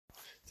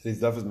Today's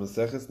daf is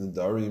Maseches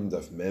Nedarim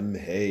daf Mem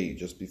Hey.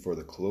 Just before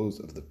the close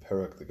of the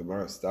parak, the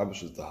Gemara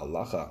establishes the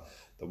halacha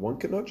that one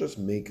cannot just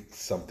make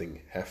something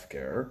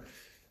hefker,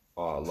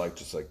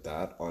 just like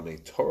that, on a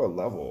Torah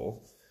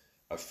level.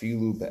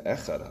 Afilu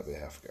be'echad habe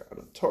hefker. On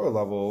a Torah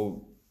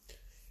level,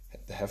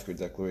 the hefker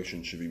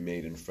declaration should be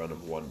made in front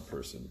of one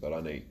person, but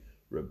on a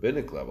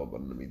rabbinic level,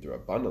 but on a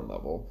midrabanan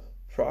level,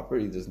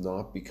 property does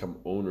not become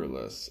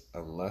ownerless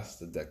unless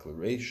the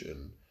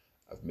declaration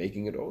of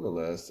making it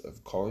ownerless,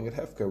 of calling it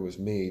hefker, was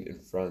made in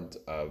front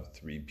of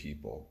three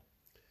people.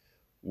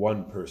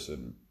 One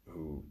person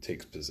who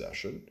takes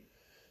possession,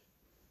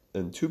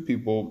 and two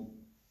people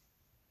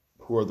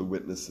who are the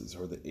witnesses,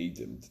 or the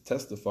eidim, to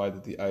testify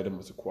that the item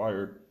was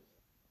acquired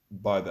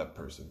by that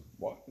person.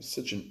 Why was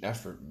such an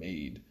effort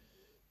made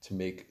to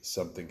make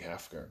something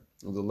hefker?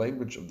 In the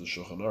language of the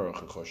Shulchan Aruch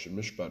and Choshen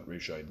Mishpat,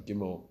 Reishayin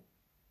Gimel,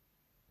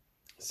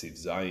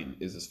 Siv Zayin,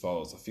 is as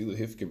follows: Afilu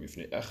hifker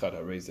b'fnei echad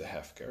harei ze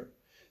hefker.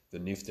 The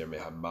nifter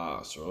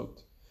mehama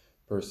asrot,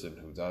 person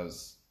who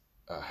does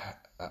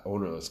an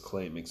ownerless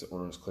claim, makes an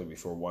ownerless claim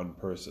before one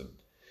person,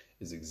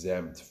 is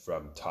exempt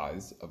from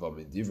tithes. Aval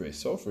medivrei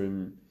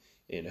sofrim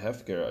in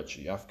hefker ad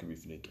sheyafker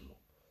b'fnei gimel.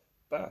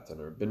 But on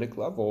a rabbinic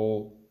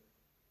level,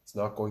 it's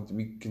not going to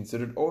be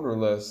considered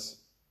ownerless.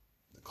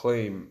 The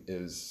claim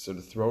is sort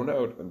of thrown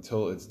out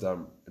until it's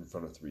done in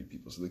front of three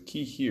people. So the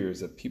key here is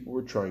that people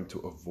were trying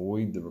to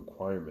avoid the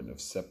requirement of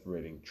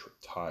separating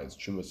tithes,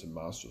 chumas and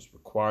masros,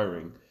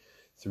 requiring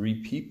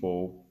three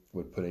people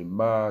would put a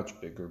much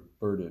bigger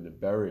burden and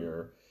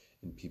barrier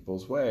in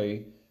people's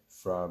way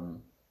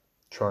from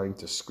trying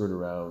to skirt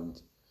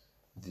around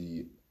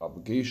the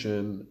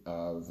obligation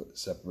of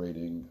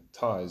separating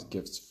tithes,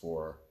 gifts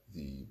for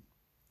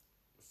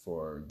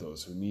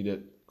those who need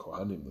it,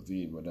 Kohanim,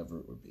 Levim, whatever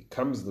it would be.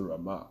 Comes the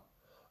Ramah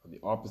on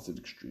the opposite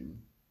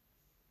extreme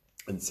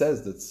and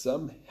says that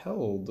some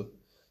hold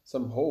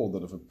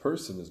that if a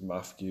person is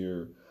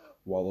mafkir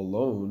while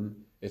alone,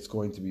 it's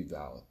going to be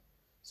valid.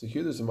 So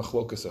here there's a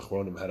machlokas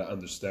achronim how to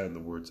understand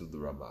the words of the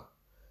Ramah.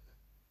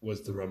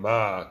 Was the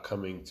Ramah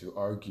coming to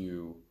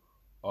argue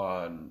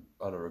on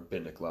a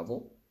rabbinic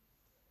level?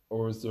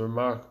 Or was the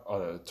Ramah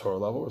on a Torah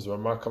level? Or was the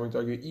Ramah coming to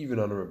argue even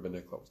on a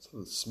rabbinic level?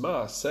 So the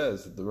Sma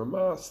says that the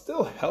Ramah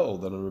still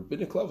held on a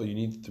rabbinic level. You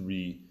need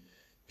three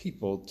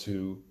people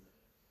to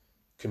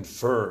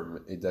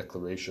confirm a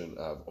declaration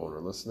of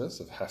ownerlessness,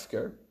 of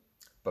hefker.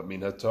 But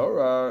min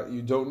haTorah,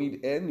 you don't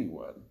need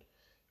anyone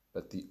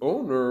but the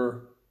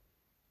owner.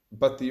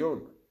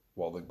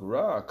 While the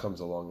Gra comes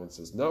along and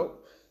says, no,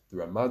 the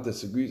Ramah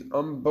disagrees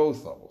on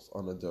both levels.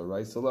 On a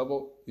D'oraisa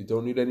level, you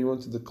don't need anyone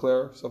to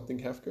declare something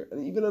hefker.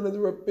 And even on the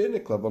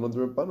rabbinic level, on the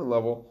Rabbanan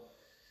level,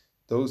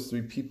 those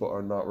three people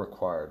are not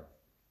required.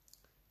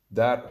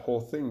 That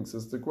whole thing,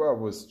 says the Gra,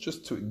 was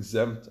just to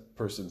exempt a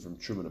person from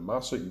Truman and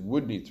Masra. You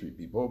would need three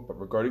people. But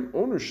regarding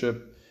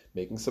ownership,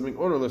 making something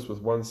ownerless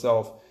with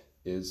oneself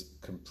is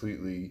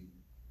completely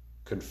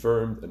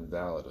confirmed and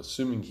valid,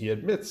 assuming he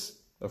admits,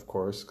 of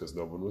course, because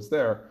no one was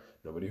there,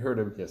 nobody heard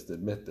him, he has to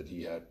admit that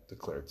he had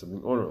declared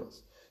something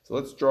ownerless. So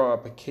let's draw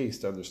up a case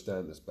to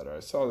understand this better. I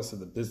saw this in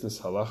the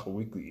Business Halacha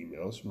weekly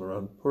emails from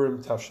around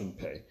Purim Tafshin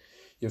Pei.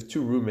 You have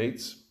two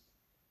roommates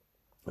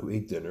who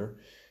ate dinner,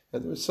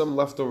 and there was some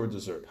leftover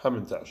dessert,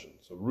 Haman Tashin.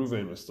 So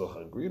Reuven was still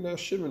hungry, and now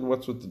Shimon,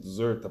 what's with the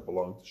dessert that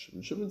belonged to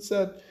Shimon? Shimon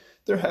said,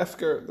 they're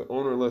hefker, they're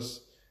ownerless,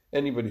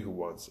 anybody who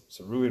wants it.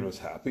 So Reuven was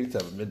happy to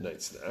have a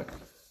midnight snack.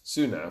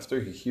 Soon after,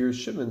 he hears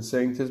Shimon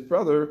saying to his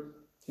brother,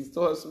 he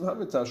still has some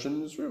hamantashin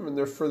in his room, and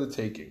they're for the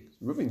taking.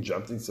 Reuven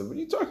jumped and said, what are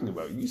you talking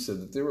about? You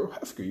said that they were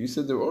hefker. You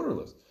said they were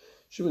ownerless.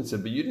 Shimon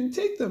said, but you didn't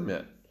take them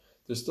yet.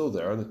 They're still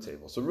there on the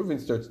table. So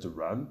Reuven starts to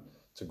run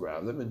to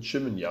grab them, and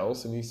Shimon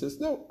yells, and he says,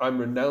 no, I'm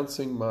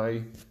renouncing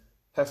my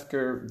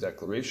hefker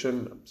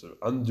declaration. I'm sort of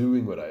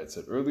undoing what I had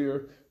said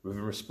earlier.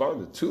 Reuven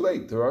responded, too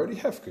late. They're already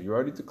hefker. You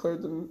already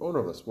declared them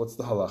ownerless. What's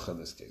the halacha in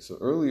this case? So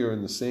earlier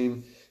in the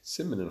same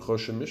siman in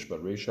Choshen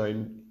Mishpat,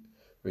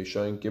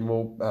 Reishayin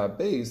Gimel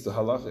Beis, the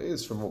halacha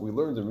is, from what we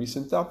learned in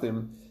recent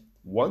dapim,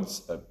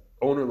 once an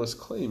ownerless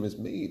claim is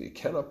made, it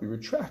cannot be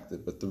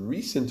retracted, but the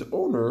recent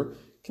owner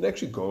can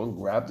actually go and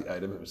grab the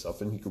item himself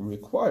and he can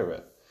reacquire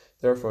it.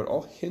 Therefore, it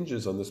all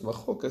hinges on this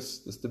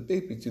machlokas, this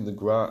debate between the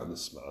Gra and the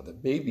Sma,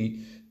 that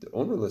maybe the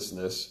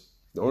ownerlessness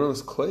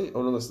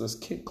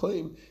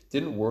claim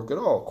didn't work at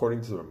all,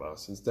 according to the Ramah,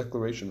 since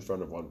declaration in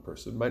front of one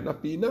person might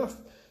not be enough.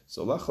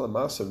 So Lach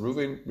Lamasa,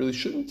 Reuven really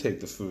shouldn't take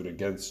the food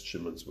against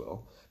Shimon's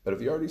will, but if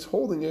he already is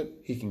holding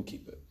it, he can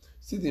keep it.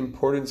 See the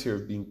importance here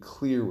of being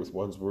clear with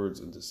one's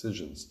words and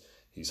decisions.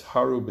 He's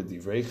haru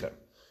b'divreichem.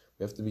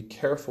 We have to be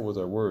careful with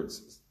our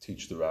words,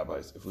 teach the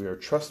rabbis. If we are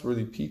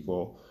trustworthy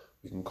people,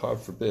 we can, God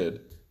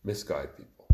forbid, misguide people.